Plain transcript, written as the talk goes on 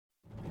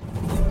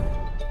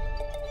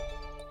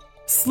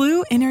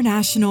SLU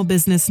International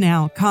Business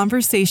Now,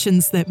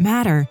 Conversations That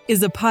Matter,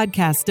 is a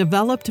podcast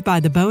developed by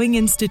the Boeing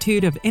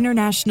Institute of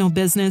International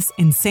Business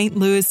in St.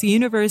 Louis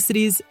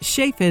University's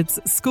Chaffetz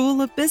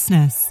School of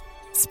Business.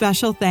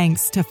 Special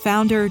thanks to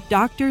founder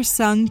Dr.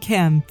 Sung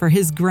Kim for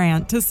his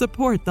grant to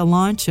support the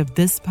launch of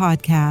this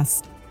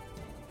podcast.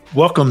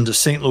 Welcome to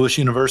St. Louis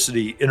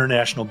University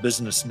International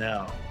Business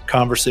Now,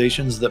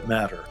 Conversations That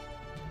Matter.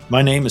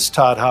 My name is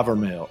Todd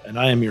Havermael, and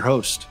I am your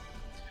host.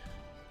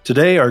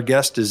 Today, our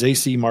guest is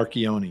AC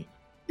Marchioni.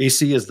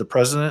 AC is the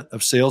President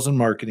of Sales and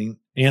Marketing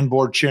and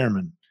Board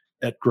Chairman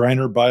at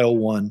Greiner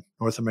Bio-1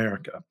 North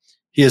America.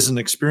 He is an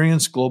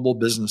experienced global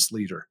business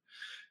leader.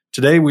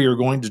 Today, we are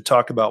going to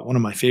talk about one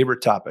of my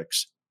favorite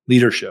topics,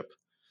 leadership.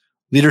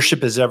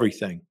 Leadership is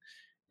everything,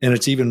 and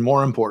it's even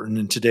more important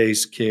in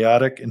today's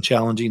chaotic and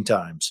challenging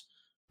times.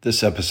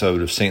 This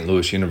episode of St.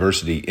 Louis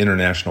University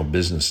International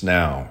Business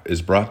Now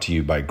is brought to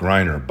you by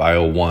Greiner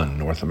Bio-1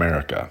 North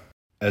America.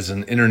 As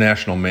an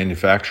international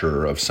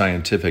manufacturer of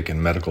scientific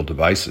and medical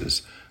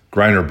devices,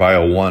 Greiner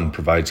Bio-1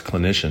 provides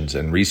clinicians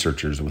and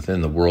researchers within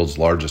the world's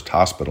largest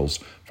hospitals,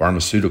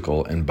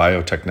 pharmaceutical, and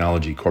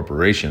biotechnology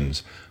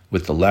corporations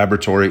with the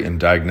laboratory and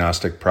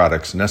diagnostic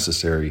products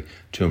necessary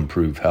to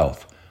improve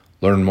health.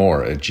 Learn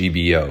more at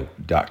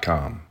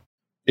gbo.com.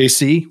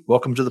 AC,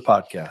 welcome to the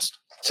podcast.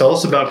 Tell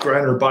us about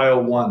Greiner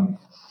Bio-1.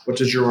 What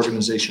does your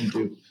organization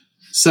do?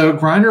 So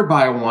Greiner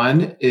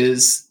Bio-1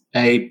 is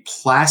a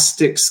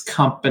plastics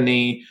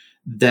company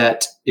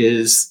that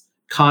is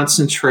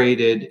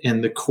concentrated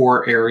in the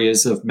core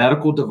areas of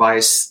medical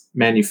device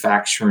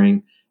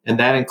manufacturing, and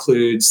that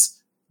includes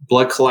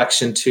blood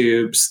collection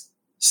tubes,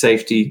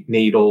 safety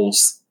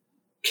needles,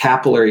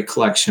 capillary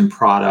collection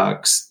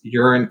products,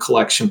 urine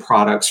collection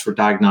products for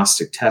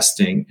diagnostic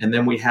testing. And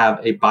then we have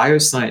a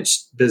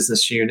bioscience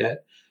business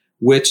unit,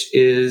 which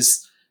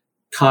is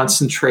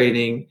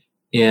concentrating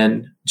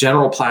in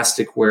general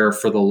plasticware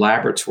for the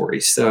laboratory.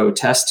 So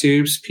test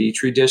tubes,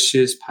 petri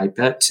dishes,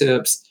 pipette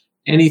tips,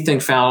 anything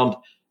found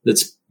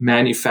that's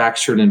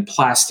manufactured in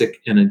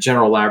plastic in a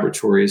general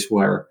laboratory is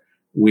where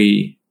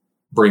we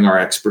bring our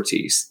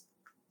expertise.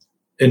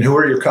 And who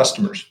are your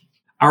customers?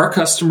 Our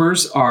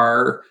customers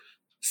are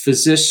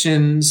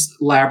physicians,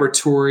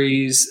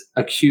 laboratories,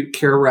 acute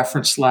care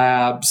reference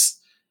labs,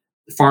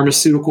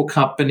 pharmaceutical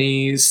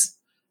companies,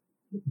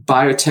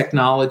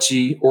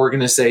 biotechnology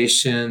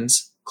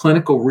organizations,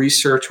 clinical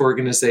research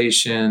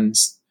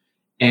organizations,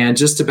 and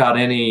just about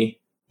any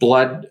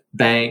blood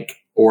bank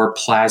or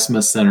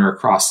plasma center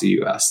across the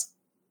U.S.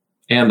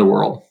 and the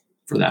world,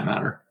 for that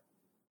matter.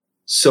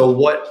 So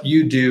what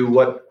you do,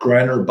 what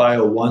Greiner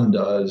Bio-1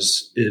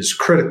 does, is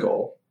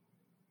critical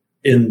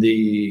in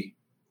the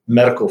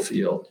medical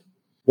field.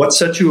 What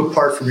sets you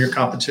apart from your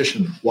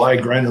competition? Why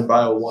Greiner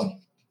Bio-1?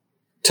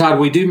 Todd,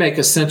 we do make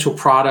essential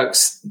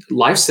products,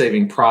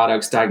 life-saving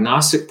products,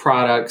 diagnostic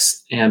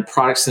products, and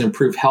products that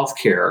improve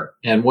healthcare.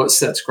 And what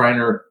sets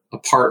Greiner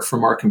apart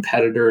from our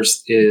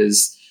competitors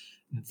is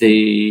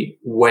the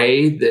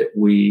way that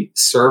we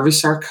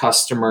service our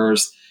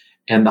customers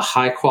and the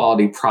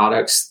high-quality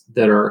products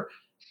that are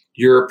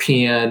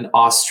European,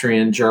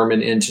 Austrian,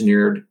 German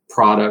engineered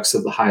products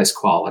of the highest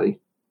quality.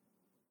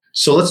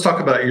 So let's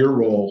talk about your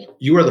role.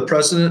 You are the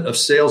President of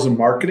Sales and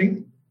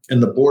Marketing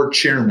and the Board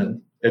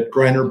Chairman at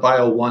Greiner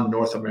Bio-1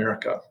 North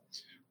America.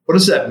 What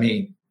does that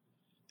mean?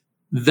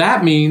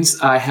 That means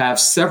I have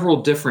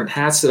several different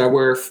hats that I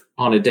wear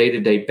on a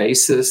day-to-day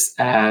basis.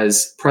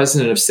 As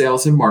President of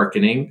Sales and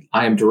Marketing,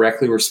 I am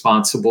directly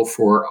responsible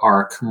for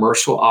our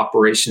commercial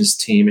operations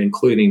team,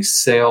 including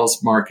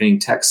sales, marketing,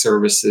 tech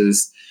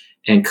services,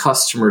 and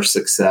customer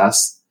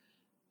success.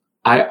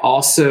 I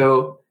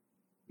also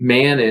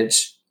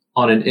manage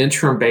on an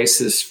interim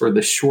basis for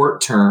the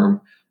short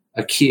term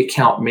a key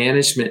account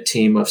management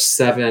team of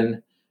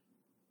 7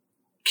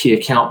 key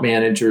account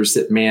managers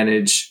that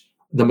manage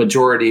the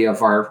majority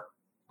of our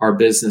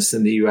business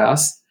in the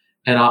U.S.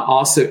 And I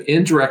also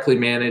indirectly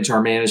manage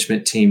our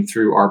management team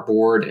through our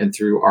board and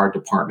through our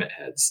department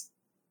heads.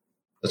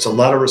 That's a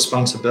lot of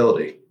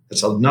responsibility.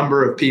 It's a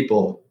number of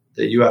people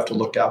that you have to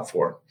look out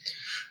for.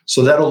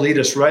 So that'll lead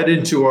us right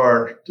into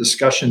our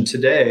discussion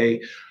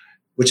today,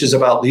 which is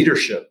about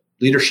leadership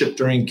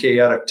during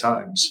chaotic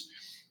times.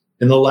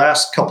 In the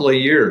last couple of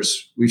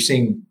years, we've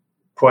seen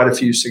quite a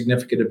few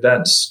significant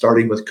events,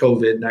 starting with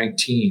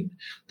COVID-19,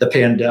 the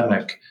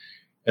pandemic,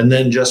 and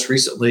then just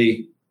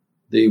recently,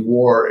 the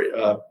war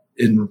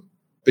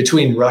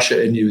between Russia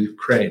and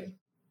Ukraine.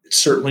 It's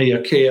certainly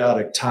a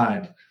chaotic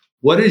time.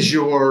 What is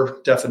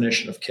your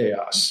definition of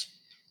chaos?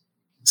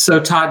 So,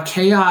 Todd,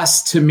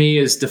 chaos to me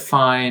is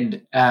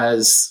defined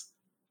as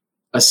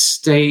a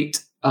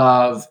state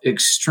of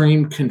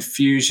extreme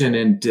confusion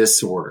and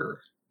disorder.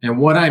 And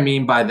what I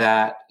mean by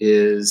that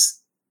is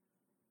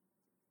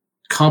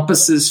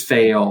compasses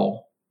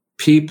fail,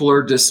 people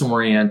are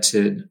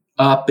disoriented,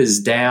 up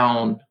is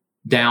down,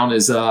 down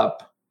is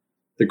up,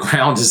 the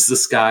ground is the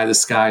sky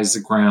is the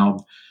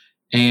ground.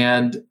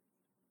 And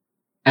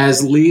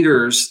as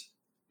leaders,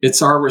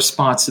 it's our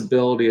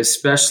responsibility,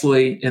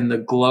 especially in the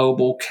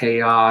global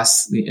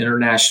chaos, the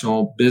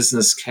international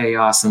business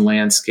chaos and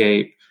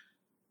landscape.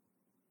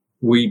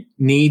 We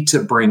need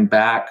to bring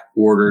back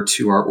order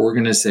to our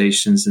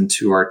organizations and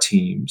to our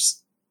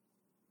teams.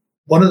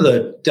 One of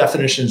the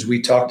definitions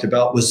we talked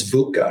about was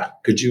VUCA.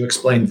 Could you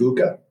explain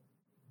VUCA?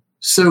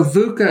 So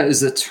VUCA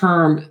is a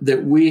term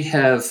that we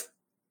have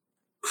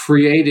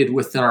created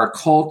within our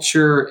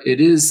culture. It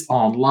is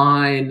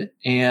online,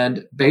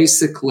 and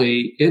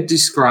basically it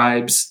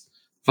describes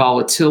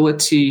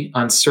volatility,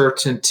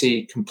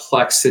 uncertainty,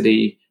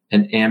 complexity,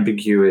 and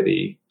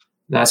ambiguity.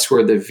 That's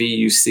where the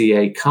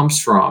VUCA comes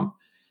from.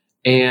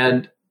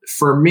 And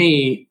for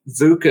me,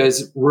 VUCA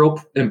is a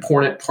real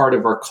important part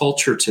of our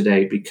culture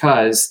today,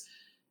 because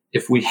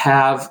if we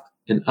have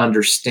an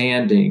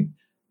understanding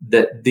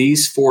that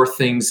these four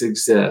things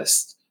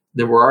exist,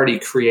 then we're already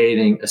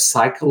creating a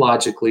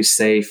psychologically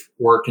safe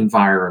work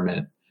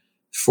environment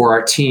for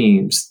our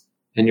teams.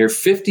 And you're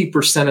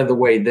 50% of the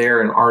way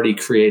there and already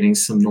creating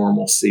some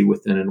normalcy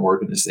within an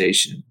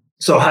organization.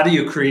 So how do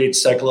you create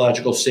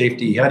psychological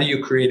safety? How do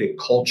you create a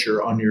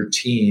culture on your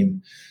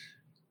team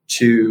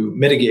to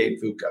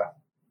mitigate VUCA?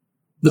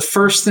 The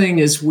first thing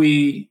is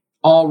we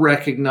all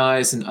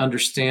recognize and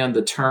understand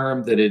the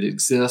term, that it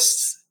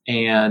exists,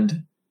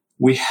 and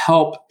we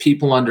help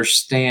people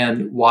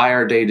understand why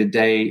our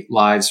day-to-day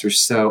lives are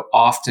so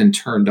often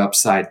turned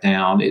upside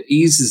down. It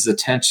eases the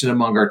tension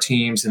among our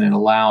teams, and it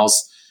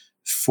allows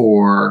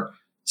for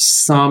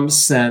some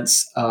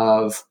sense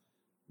of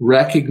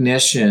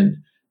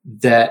recognition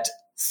that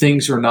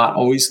things are not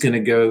always going to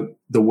go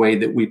the way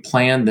that we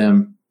planned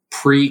them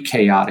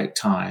pre-chaotic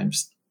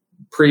times.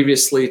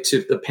 Previously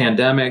to the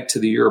pandemic, to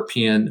the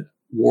European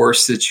war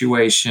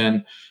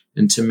situation,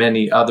 and to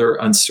many other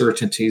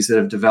uncertainties that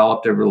have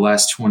developed over the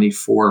last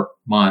 24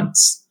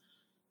 months,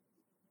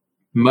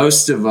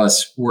 most of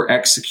us were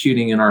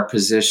executing in our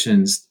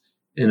positions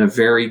in a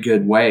very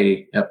good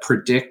way, a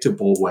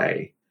predictable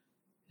way.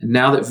 And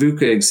now that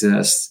VUCA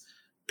exists,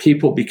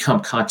 people become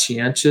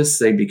conscientious,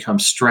 they become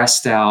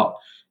stressed out,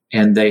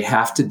 and they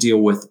have to deal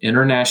with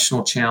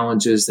international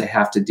challenges, they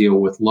have to deal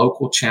with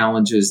local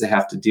challenges, they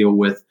have to deal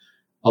with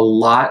a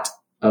lot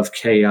of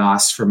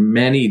chaos from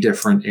many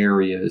different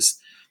areas.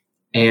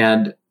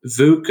 And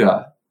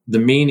VUCA, the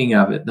meaning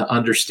of it, the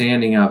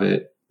understanding of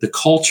it, the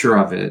culture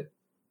of it,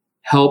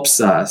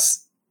 helps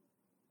us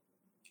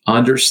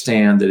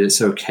understand that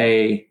it's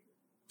okay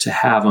to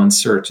have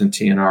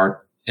uncertainty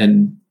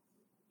and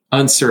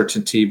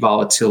uncertainty,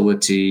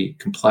 volatility,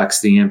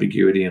 complexity,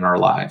 ambiguity in our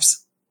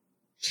lives.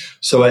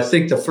 So I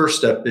think the first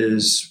step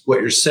is what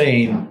you're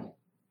saying.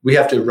 We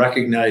have to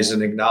recognize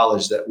and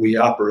acknowledge that we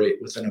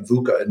operate within a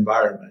VUCA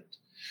environment.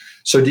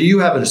 So do you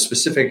have a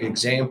specific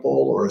example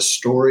or a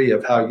story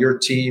of how your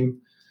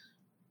team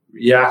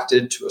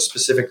reacted to a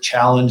specific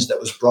challenge that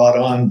was brought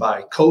on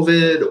by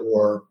COVID,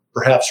 or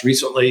perhaps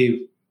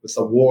recently with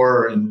the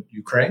war in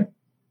Ukraine?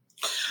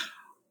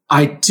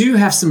 I do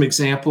have some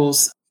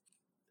examples.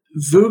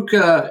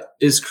 VUCA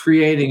is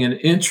creating an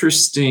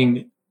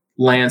interesting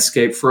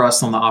landscape for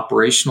us on the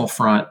operational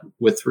front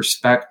with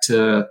respect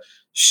to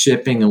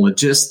shipping and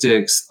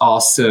logistics,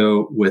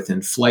 also with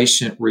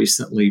inflation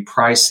recently,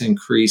 price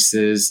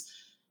increases.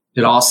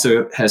 It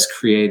also has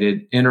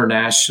created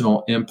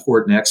international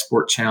import and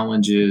export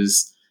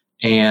challenges,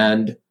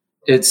 and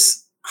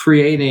it's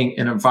creating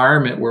an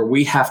environment where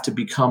we have to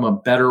become a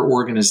better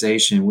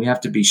organization. We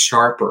have to be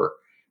sharper.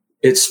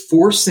 It's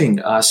forcing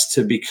us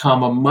to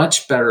become a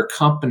much better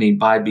company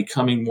by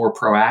becoming more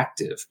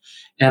proactive.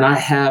 And I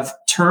have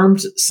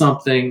termed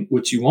something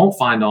which you won't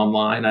find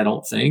online, I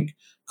don't think,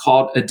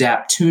 called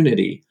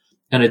adaptunity.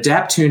 And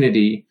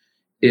adaptunity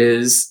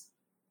is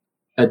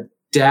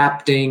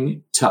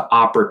adapting to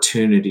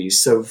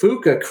opportunities. So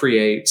VUCA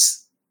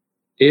creates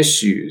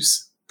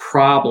issues,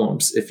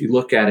 problems, if you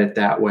look at it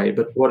that way.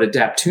 But what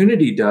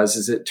adaptunity does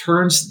is it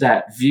turns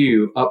that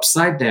view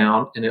upside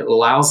down, and it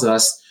allows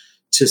us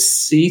to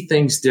see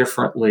things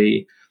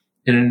differently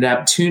in an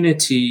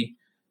adaptunity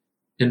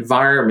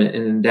environment,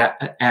 in an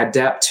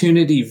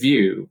adaptunity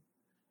view.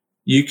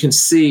 You can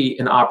see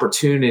an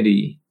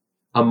opportunity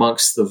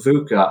amongst the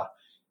VUCA.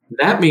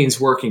 That means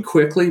working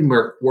quickly,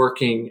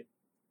 working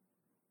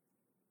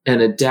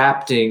and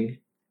adapting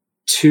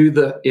to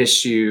the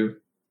issue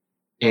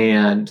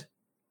and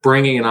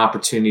bringing an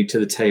opportunity to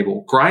the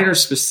table. Griner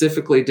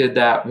specifically did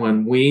that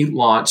when we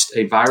launched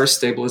a virus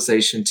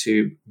stabilization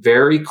tube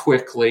very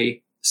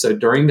quickly. So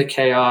during the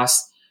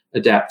chaos,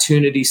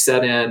 adaptunity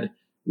set in.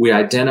 We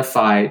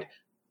identified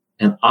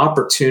an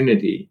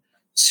opportunity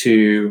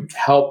to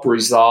help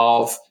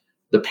resolve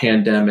the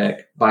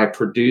pandemic by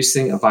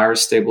producing a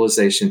virus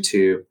stabilization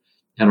tube,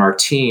 and our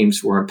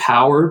teams were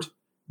empowered.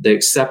 They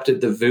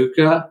accepted the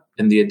VUCA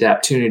and the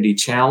adaptunity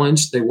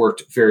challenge. They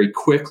worked very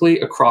quickly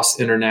across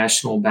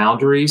international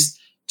boundaries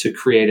to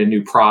create a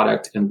new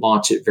product and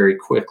launch it very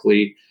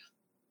quickly,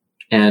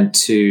 and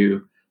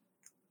to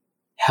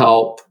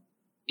help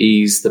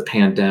ease the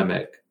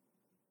pandemic.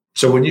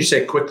 So when you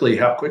say quickly,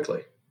 how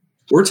quickly?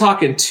 We're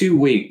talking 2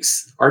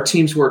 weeks. Our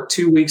teams worked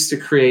 2 weeks to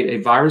create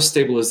a virus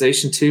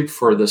stabilization tube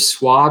for the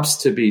swabs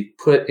to be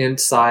put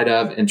inside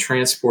of and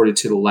transported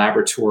to the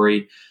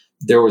laboratory.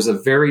 There was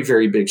a very,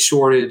 very big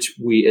shortage.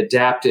 We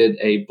adapted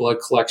a blood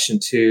collection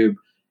tube,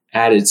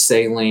 added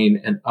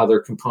saline and other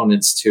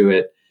components to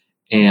it,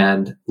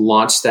 and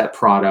launched that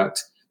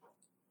product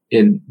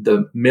in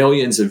the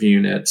millions of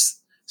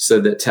units so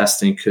that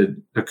testing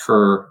could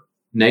occur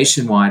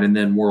nationwide and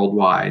then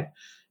worldwide.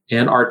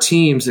 And our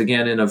teams,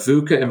 again, in a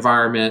VUCA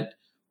environment,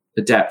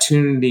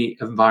 adaptunity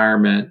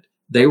environment,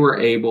 they were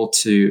able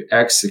to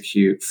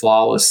execute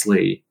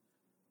flawlessly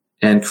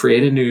and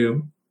create a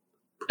new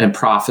and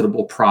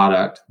profitable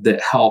product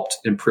that helped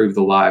improve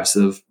the lives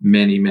of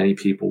many, many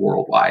people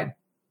worldwide.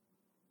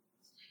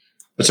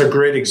 That's a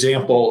great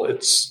example.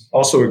 It's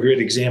also a great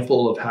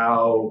example of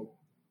how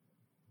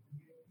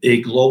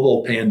a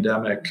global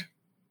pandemic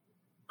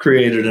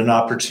created an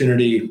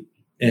opportunity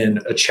and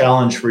a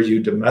challenge for you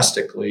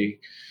domestically,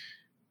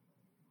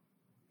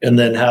 and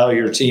then how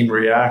your team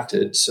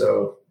reacted.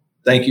 So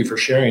thank you for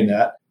sharing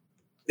that.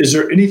 Is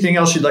there anything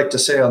else you'd like to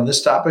say on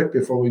this topic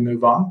before we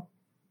move on?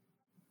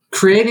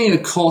 Creating a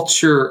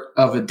culture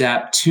of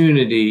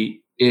adaptunity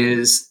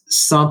is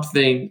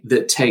something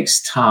that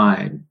takes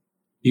time.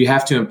 You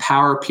have to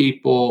empower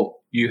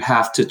people, you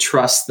have to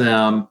trust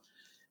them,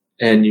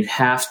 and you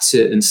have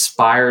to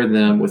inspire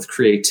them with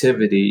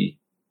creativity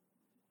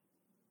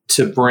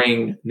to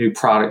bring new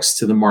products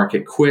to the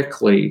market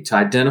quickly. To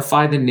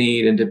identify the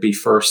need and to be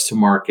first to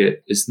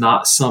market is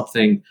not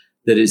something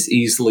that is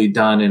easily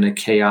done in a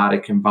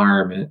chaotic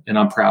environment. And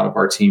I'm proud of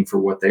our team for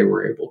what they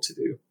were able to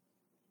do.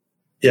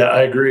 Yeah,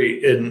 I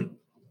agree. And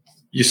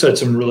you said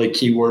some really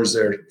key words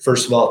there.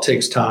 First of all, it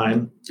takes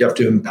time. You have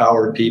to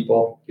empower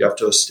people. You have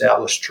to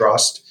establish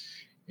trust.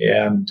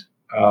 And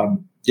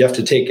you have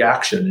to take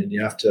action, and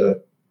you have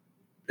to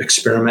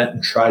experiment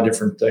and try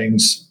different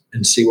things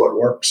and see what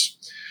works.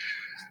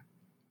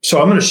 So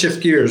I'm going to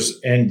shift gears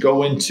and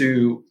go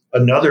into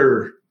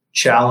another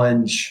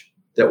challenge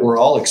that we're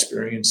all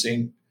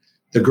experiencing,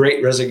 the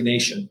Great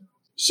Resignation.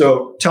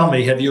 So tell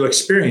me, have you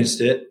experienced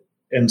it?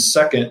 And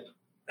second,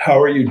 how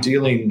are you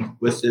dealing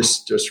with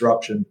this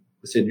disruption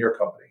within your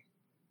company?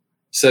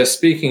 So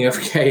speaking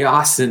of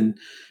chaos and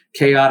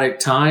chaotic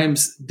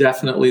times,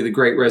 definitely the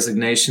Great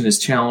Resignation is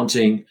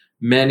challenging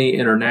many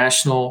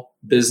international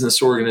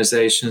business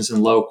organizations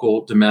and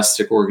local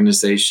domestic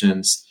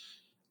organizations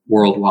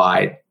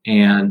worldwide.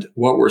 And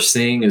what we're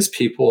seeing is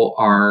people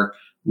are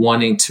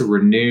wanting to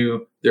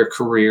renew their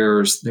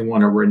careers. They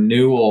want a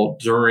renewal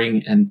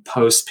during and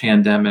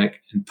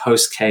post-pandemic and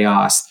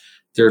post-chaos.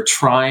 They're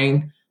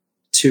trying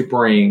to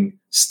bring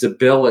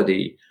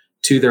stability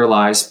to their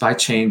lives by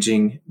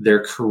changing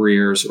their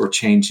careers or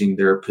changing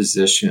their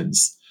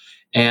positions.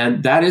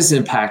 And that is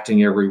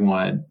impacting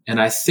everyone. And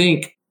I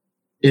think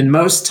in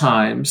most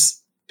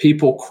times,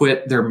 people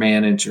quit their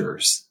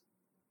managers.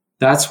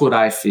 That's what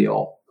I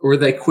feel. Or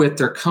they quit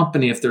their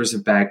company if there's a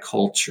bad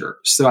culture.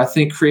 So I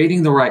think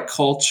creating the right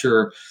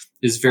culture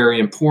is very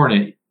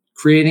important.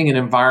 Creating an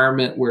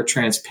environment where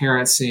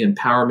transparency,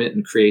 empowerment,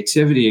 and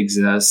creativity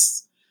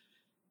exists,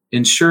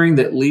 ensuring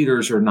that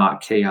leaders are not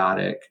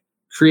chaotic,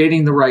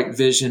 creating the right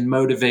vision,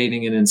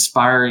 motivating and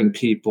inspiring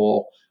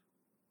people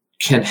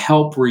can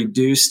help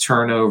reduce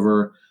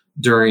turnover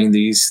during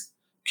these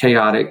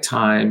chaotic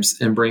times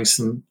and bring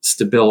some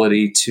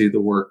stability to the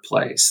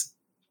workplace.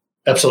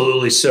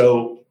 Absolutely.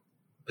 So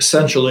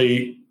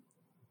essentially,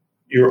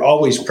 you're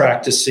always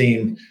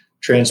practicing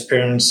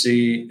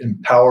transparency,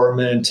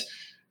 empowerment,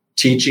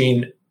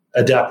 teaching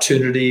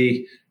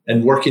adaptivity,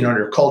 and working on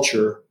your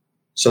culture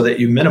so that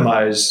you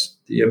minimize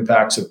the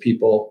impacts of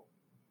people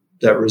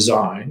that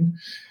resign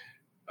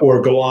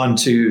or go on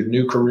to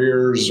new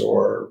careers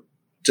or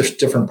just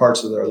different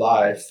parts of their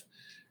life.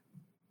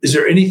 Is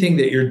there anything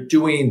that you're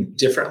doing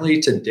differently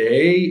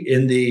today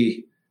in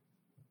the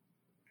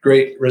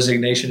Great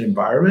Resignation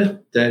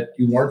environment that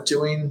you weren't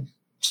doing,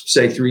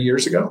 say, 3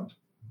 years ago?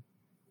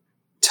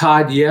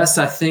 Todd, yes,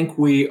 I think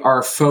we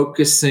are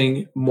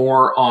focusing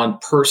more on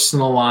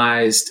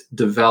personalized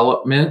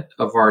development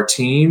of our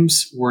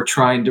teams. We're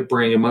trying to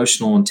bring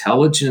emotional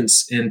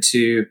intelligence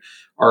into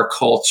our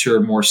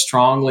culture more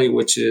strongly,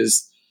 which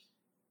is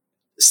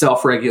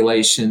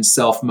self-regulation,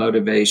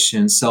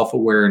 self-motivation,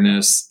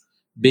 self-awareness,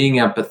 being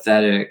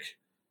empathetic,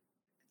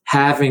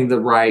 having the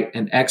right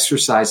and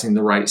exercising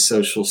the right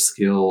social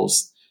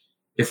skills.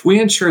 If we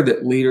ensure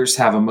that leaders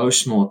have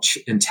emotional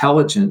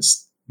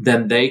intelligence,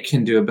 then they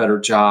can do a better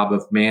job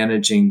of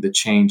managing the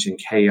change and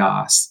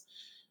chaos.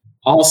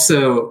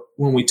 Also,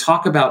 when we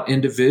talk about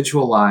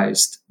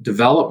individualized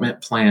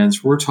development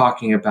plans, we're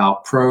talking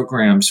about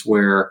programs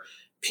where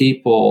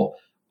people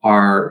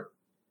are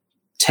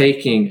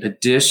taking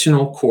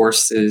additional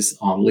courses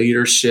on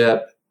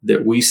leadership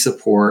that we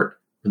support,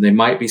 or they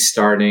might be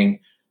starting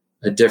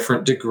a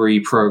different degree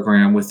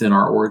program within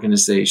our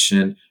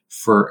organization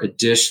for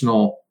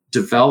additional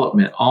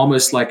development,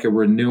 almost like a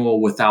renewal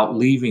without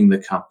leaving the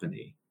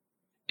company.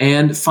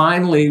 And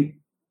finally,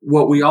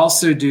 what we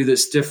also do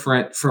that's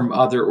different from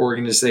other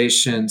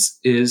organizations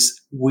is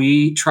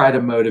we try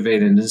to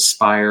motivate and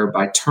inspire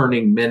by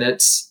turning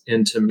minutes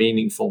into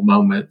meaningful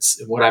moments.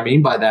 And what I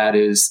mean by that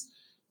is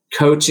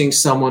coaching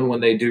someone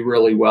when they do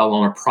really well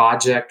on a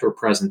project or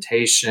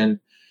presentation,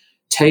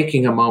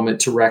 taking a moment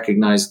to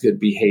recognize good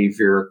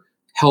behavior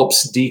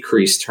helps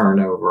decrease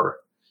turnover.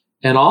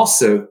 And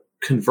also,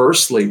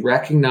 conversely,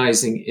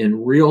 recognizing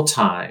in real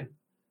time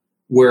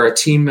where a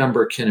team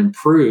member can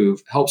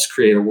improve helps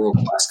create a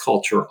world-class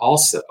culture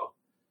also,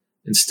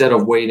 instead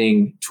of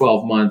waiting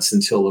 12 months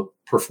until a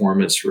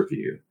performance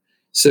review.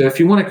 So if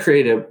you want to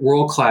create a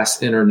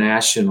world-class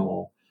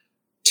international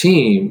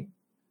team,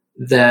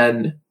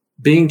 then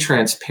being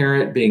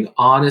transparent, being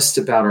honest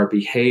about our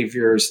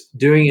behaviors,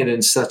 doing it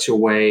in such a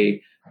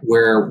way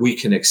where we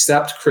can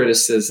accept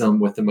criticism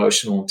with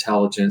emotional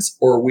intelligence,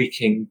 or we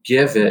can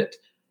give it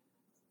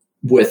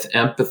with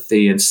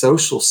empathy and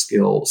social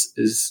skills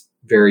is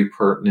very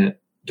pertinent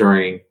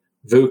during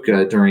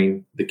VUCA,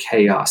 during the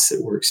chaos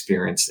that we're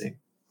experiencing.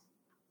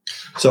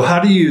 So how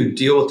do you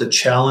deal with the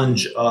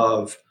challenge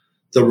of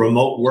the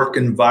remote work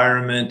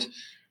environment,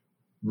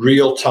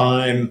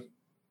 real-time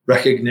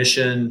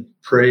recognition,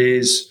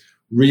 praise,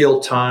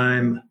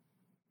 real-time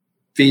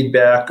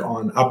feedback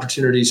on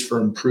opportunities for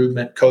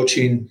improvement,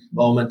 coaching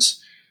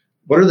moments?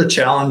 What are the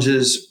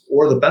challenges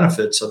or the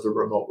benefits of the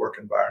remote work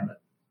environment?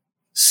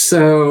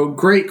 So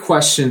great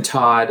question,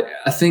 Todd.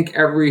 I think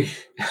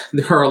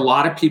there are a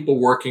lot of people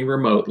working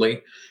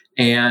remotely,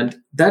 and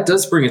that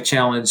does bring a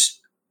challenge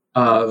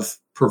of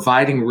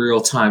providing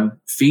real-time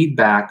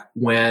feedback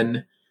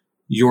when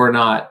you're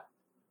not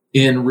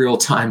in real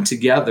time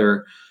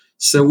together.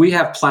 So we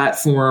have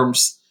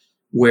platforms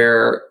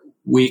where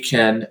we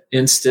can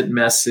instant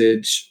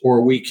message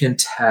or we can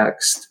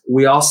text.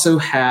 We also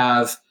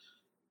have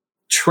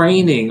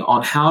training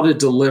on how to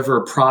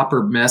deliver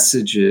proper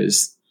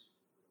messages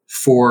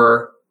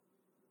for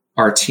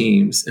our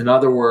teams. In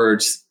other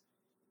words,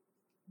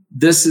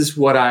 this is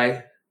what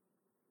I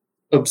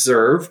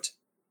observed.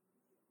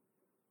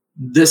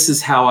 This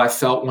is how I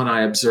felt when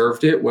I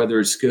observed it, whether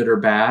it's good or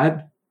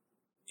bad.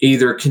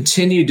 Either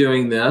continue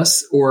doing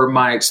this, or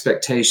my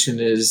expectation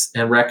is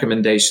and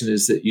recommendation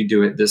is that you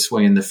do it this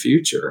way in the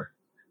future.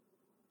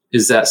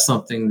 Is that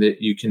something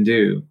that you can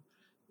do?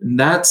 And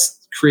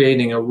that's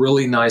creating a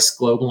really nice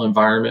global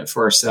environment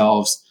for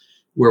ourselves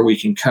where we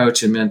can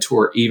coach and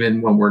mentor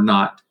even when we're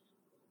not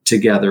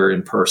together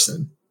in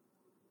person.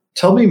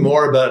 Tell me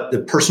more about the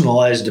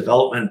personalized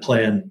development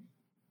plan.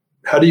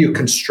 How do you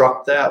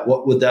construct that?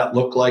 What would that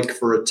look like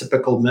for a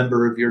typical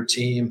member of your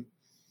team?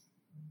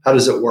 How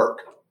does it work?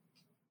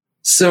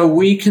 So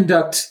we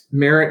conduct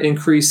merit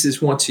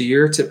increases once a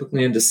year,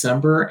 typically in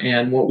December.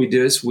 And what we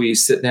do is we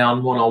sit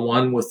down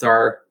one-on-one with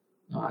our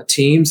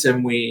teams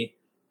and we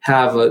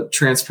have a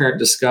transparent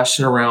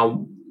discussion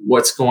around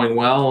what's going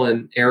well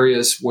and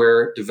areas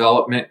where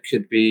development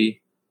could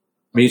be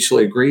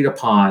mutually agreed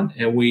upon.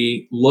 And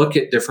we look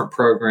at different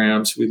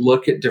programs. We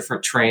look at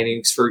different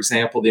trainings. For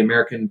example, the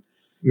American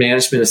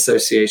Management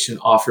Association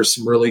offers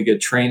some really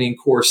good training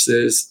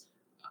courses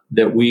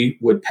that we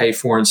would pay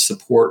for and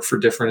support for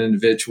different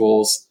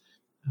individuals.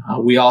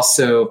 We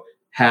also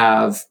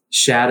have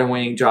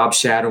job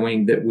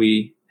shadowing that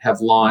we have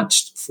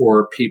launched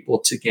for people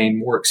to gain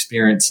more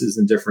experiences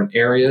in different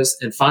areas.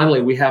 And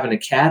finally, we have an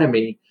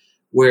academy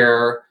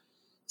where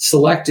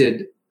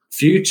selected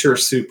future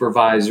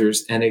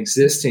supervisors and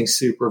existing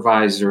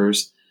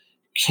supervisors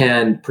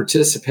can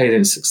participate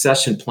in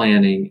succession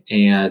planning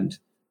and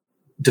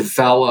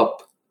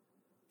develop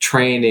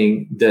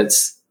training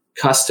that's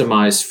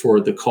customized for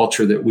the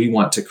culture that we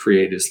want to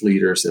create as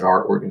leaders at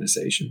our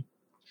organization.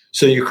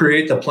 So you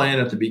create the plan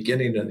at the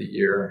beginning of the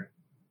year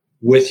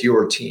with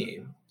your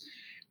team.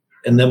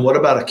 And then what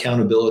about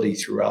accountability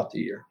throughout the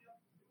year?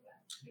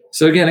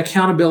 So again,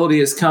 accountability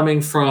is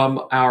coming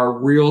from our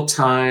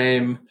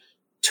real-time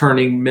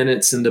turning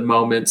minutes into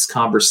moments,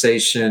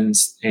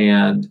 conversations,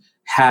 and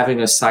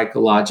having a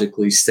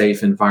psychologically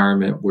safe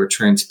environment where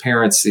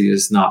transparency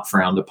is not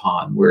frowned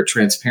upon, where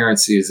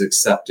transparency is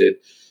accepted,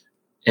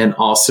 and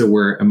also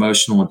where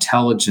emotional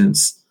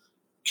intelligence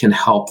can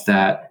help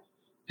that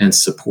and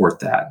support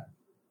that.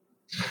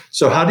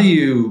 So how do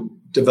you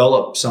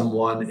develop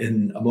someone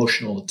in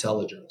emotional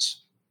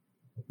intelligence?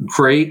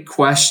 Great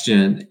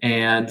question.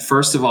 And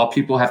first of all,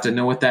 people have to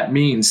know what that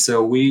means.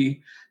 So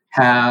we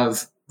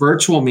have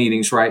virtual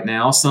meetings right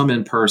now, some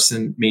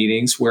in-person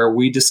meetings where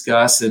we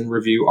discuss and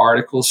review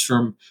articles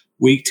from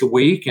week to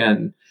week.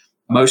 And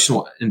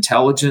emotional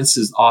intelligence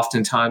is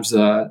oftentimes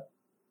a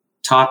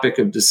topic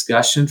of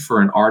discussion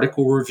for an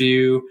article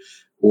review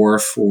or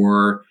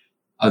for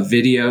a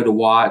video to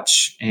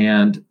watch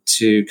and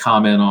to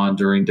comment on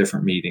during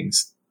different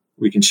meetings.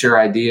 We can share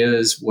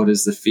ideas. What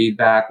is the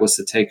feedback? What's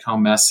the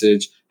take-home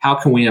message? How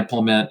can we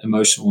implement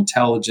emotional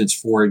intelligence,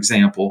 for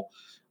example,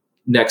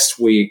 next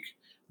week?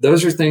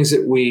 Those are things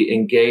that we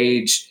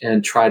engage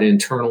and try to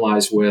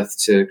internalize with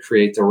to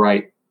create the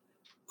right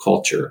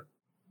culture.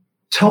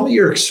 Tell me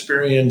your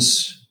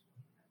experience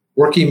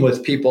working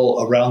with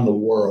people around the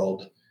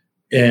world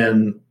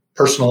and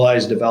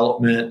personalized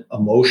development,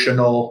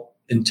 emotional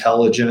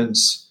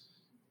intelligence.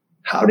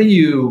 How do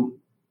you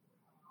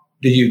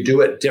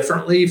do it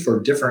differently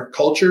for different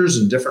cultures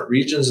and different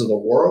regions of the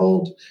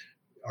world?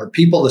 Are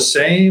people the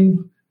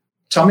same?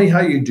 Tell me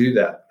how you do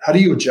that. How do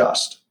you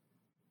adjust?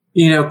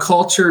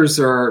 Cultures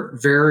are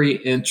very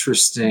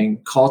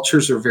interesting.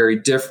 Cultures are very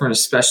different,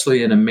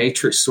 especially in a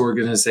matrix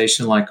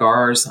organization like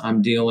ours.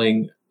 I'm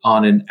dealing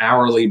on an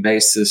hourly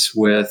basis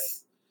with,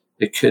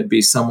 it could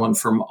be someone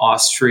from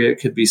Austria,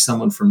 it could be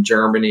someone from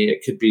Germany,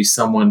 it could be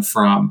someone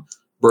from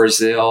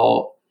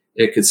Brazil,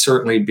 it could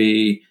certainly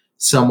be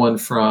someone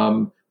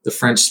from the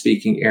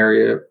French-speaking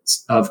area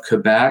of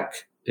Quebec.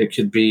 It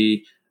could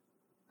be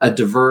a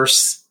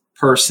diverse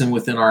person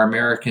within our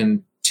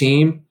American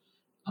team.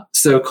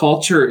 So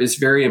culture is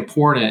very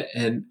important.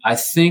 And I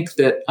think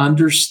that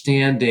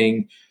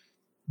understanding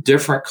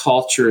different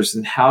cultures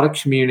and how to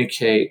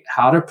communicate,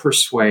 how to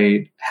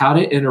persuade, how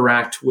to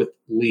interact with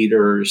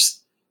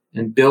leaders,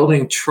 and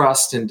building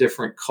trust in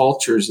different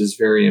cultures is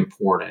very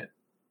important.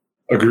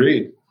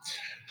 Agreed.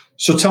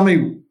 So tell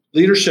me,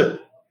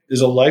 leadership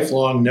is a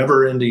lifelong,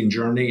 never-ending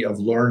journey of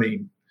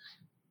learning.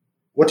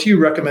 What do you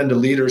recommend to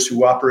leaders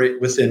who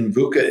operate within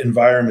VUCA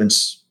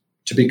environments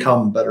to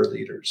become better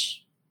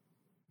leaders?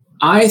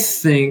 I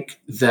think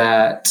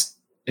that,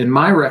 and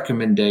my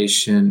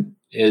recommendation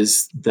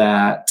is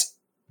that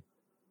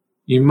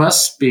you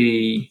must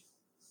be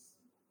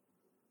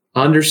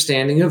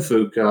understanding of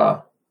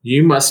VUCA.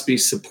 You must be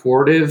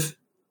supportive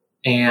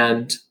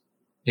and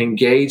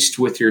engaged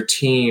with your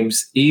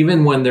teams,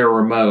 even when they're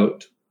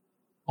remote,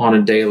 on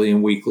a daily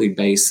and weekly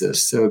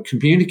basis. So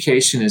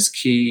communication is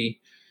key.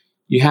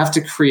 You have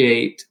to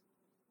create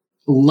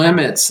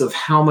limits of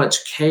how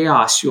much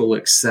chaos you'll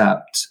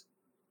accept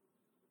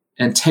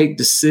and take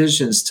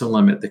decisions to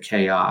limit the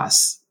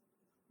chaos.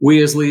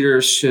 We as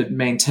leaders should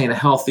maintain a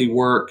healthy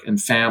work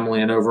and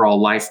family and overall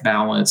life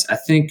balance. I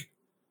think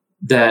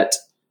that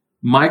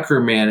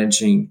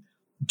micromanaging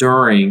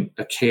during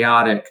a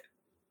chaotic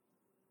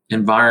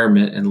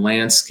environment and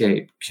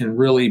landscape can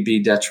really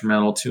be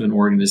detrimental to an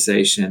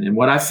organization. And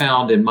what I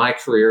found in my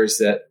career is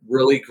that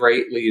really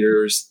great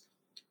leaders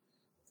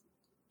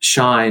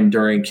shine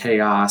during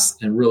chaos,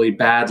 and really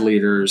bad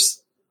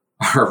leaders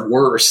are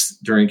worse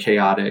during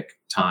chaotic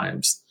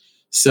times.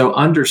 So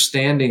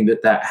understanding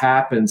that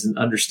happens and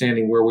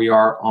understanding where we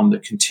are on the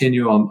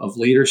continuum of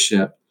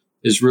leadership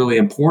is really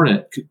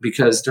important,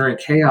 because during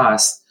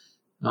chaos,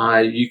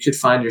 you could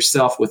find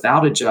yourself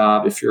without a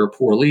job if you're a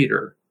poor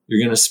leader. You're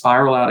going to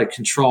spiral out of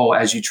control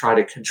as you try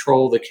to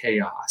control the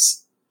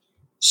chaos.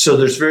 So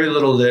there's very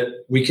little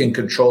that we can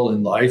control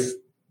in life.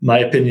 My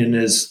opinion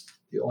is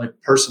the only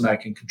person I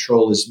can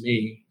control is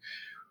me.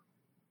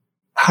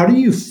 How do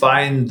you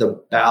find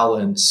the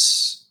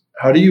balance?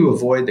 How do you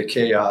avoid the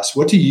chaos?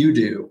 What do you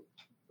do?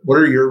 What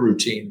are your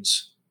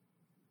routines?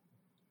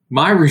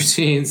 My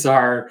routines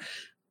are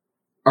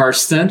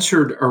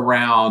centered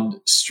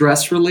around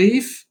stress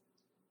relief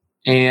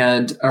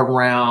and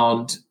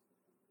around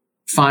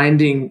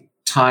finding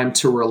time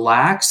to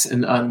relax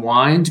and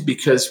unwind,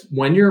 because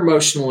when you're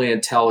emotionally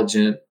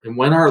intelligent and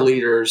when our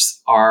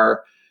leaders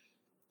are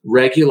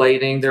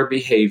regulating their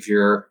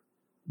behavior,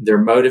 they're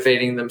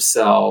motivating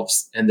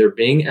themselves, and they're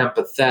being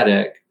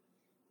empathetic,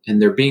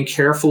 and they're being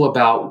careful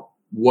about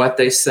what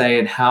they say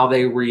and how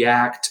they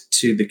react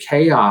to the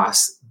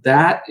chaos,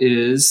 that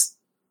is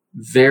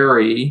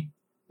very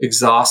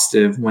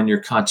exhaustive when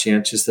you're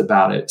conscientious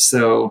about it.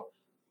 So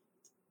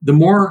the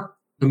more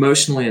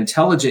emotionally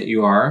intelligent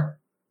you are,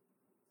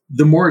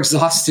 the more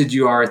exhausted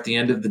you are at the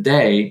end of the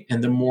day,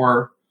 and the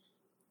more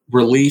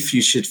relief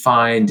you should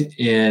find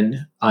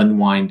in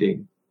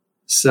unwinding.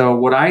 So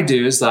what I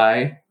do is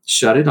I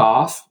shut it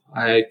off.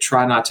 I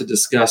try not to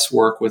discuss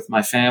work with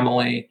my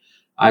family.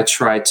 I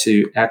try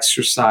to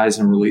exercise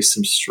and release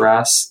some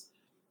stress.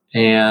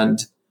 And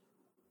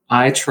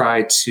I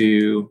try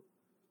to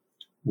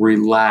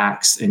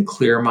relax and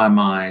clear my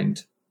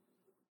mind.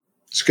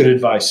 It's good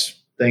advice.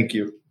 Thank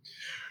you.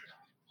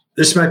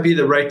 This might be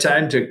the right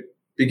time to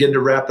begin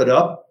to wrap it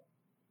up.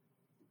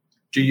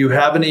 Do you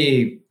have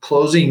any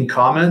closing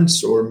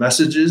comments or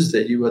messages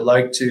that you would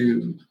like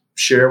to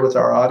share with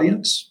our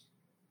audience?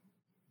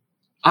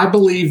 I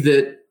believe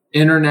that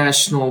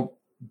international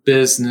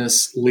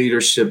business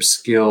leadership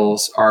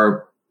skills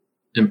are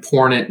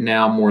important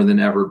now more than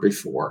ever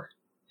before.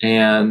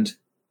 And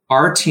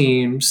our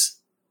teams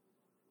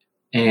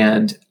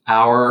and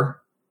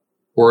our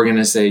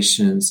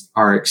organizations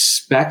are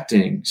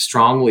expecting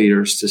strong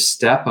leaders to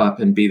step up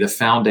and be the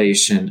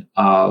foundation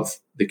of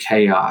the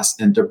chaos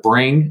and to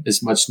bring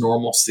as much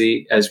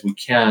normalcy as we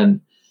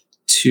can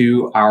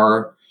to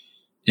our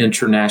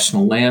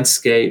international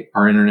landscape,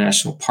 our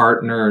international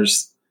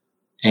partners,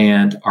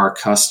 and our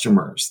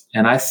customers.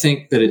 And I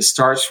think that it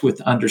starts with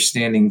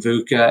understanding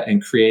VUCA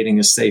and creating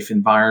a safe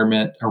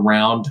environment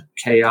around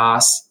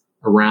chaos,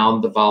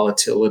 around the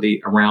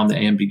volatility, around the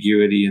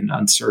ambiguity and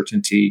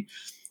uncertainty.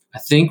 I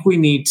think we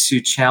need to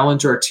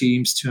challenge our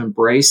teams to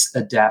embrace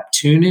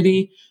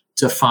adaptunity,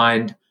 to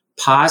find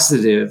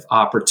positive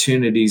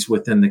opportunities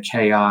within the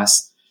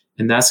chaos,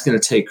 and that's going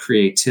to take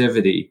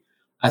creativity.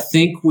 I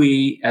think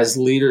we as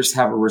leaders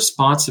have a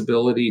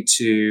responsibility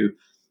to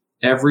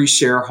every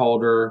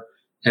shareholder,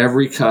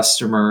 every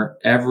customer,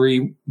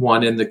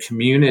 everyone in the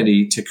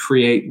community to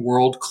create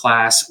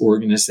world-class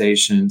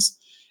organizations.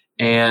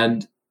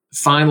 And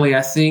finally,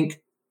 I think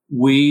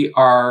we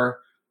are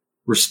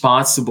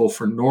responsible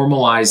for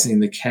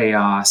normalizing the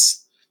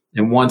chaos.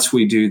 And once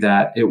we do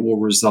that, it will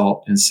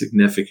result in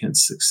significant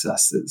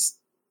successes.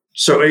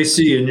 So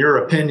AC, in your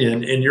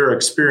opinion, in your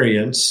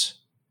experience,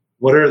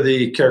 what are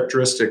the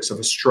characteristics of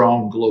a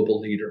strong global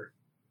leader?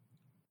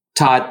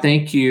 Todd,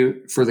 thank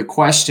you for the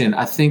question.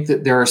 I think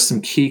that there are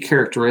some key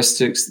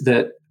characteristics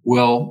that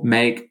will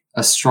make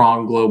a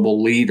strong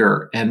global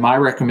leader. And my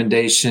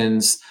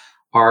recommendations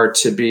are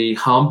to be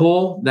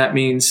humble. That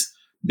means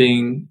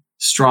being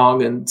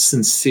strong and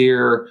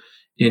sincere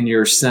in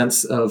your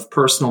sense of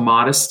personal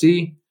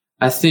modesty.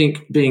 I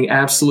think being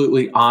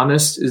absolutely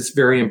honest is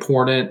very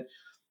important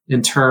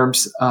in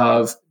terms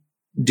of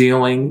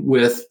dealing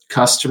with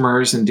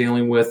customers and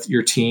dealing with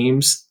your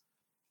teams.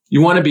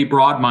 You want to be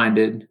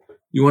broad-minded.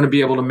 You want to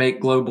be able to make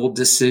global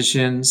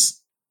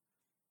decisions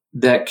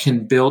that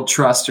can build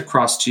trust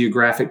across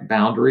geographic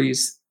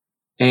boundaries.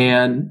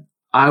 And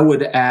I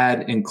would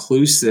add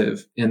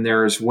inclusive in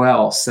there as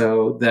well,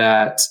 so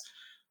that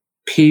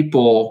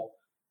people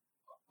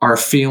are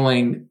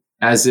feeling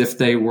as if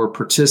they were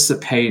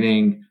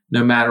participating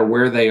no matter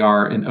where they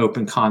are in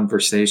open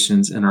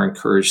conversations and are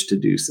encouraged to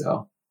do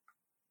so.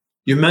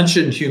 You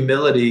mentioned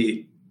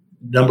humility,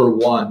 number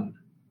one.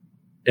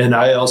 And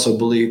I also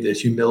believe that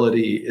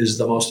humility is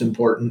the most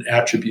important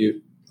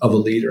attribute of a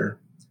leader.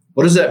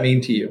 What does that mean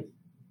to you?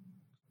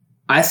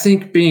 I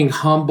think being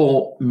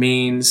humble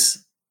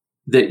means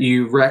that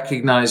you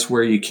recognize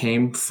where you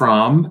came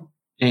from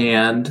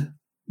and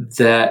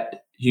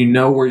that you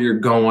know where you're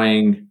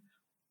going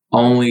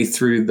only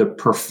through the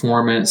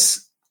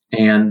performance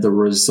and the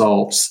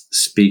results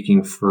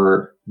speaking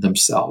for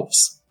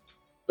themselves.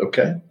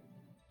 Okay.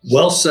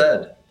 Well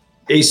said.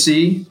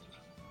 AC,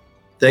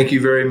 thank you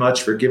very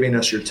much for giving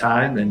us your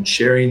time and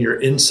sharing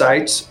your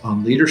insights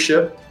on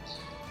leadership.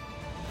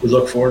 We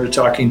look forward to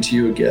talking to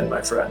you again,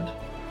 my friend.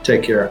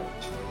 Take care.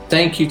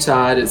 Thank you,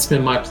 Todd. It's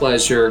been my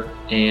pleasure.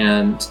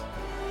 And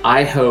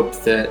I hope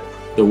that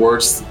the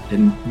words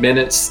and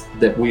minutes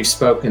that we've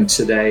spoken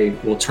today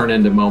will turn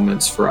into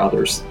moments for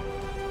others.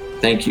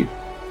 Thank you.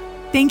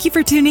 Thank you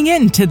for tuning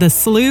in to the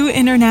SLU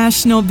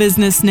International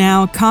Business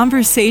Now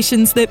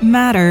Conversations That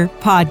Matter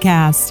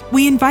podcast.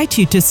 We invite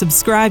you to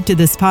subscribe to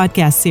this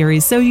podcast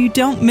series so you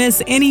don't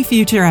miss any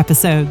future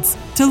episodes.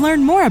 To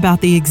learn more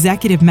about the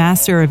Executive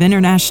Master of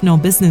International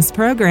Business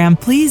program,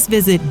 please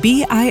visit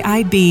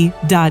biib.slu.edu.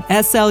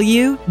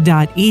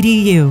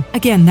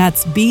 Again,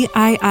 that's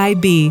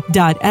biib.slu.edu.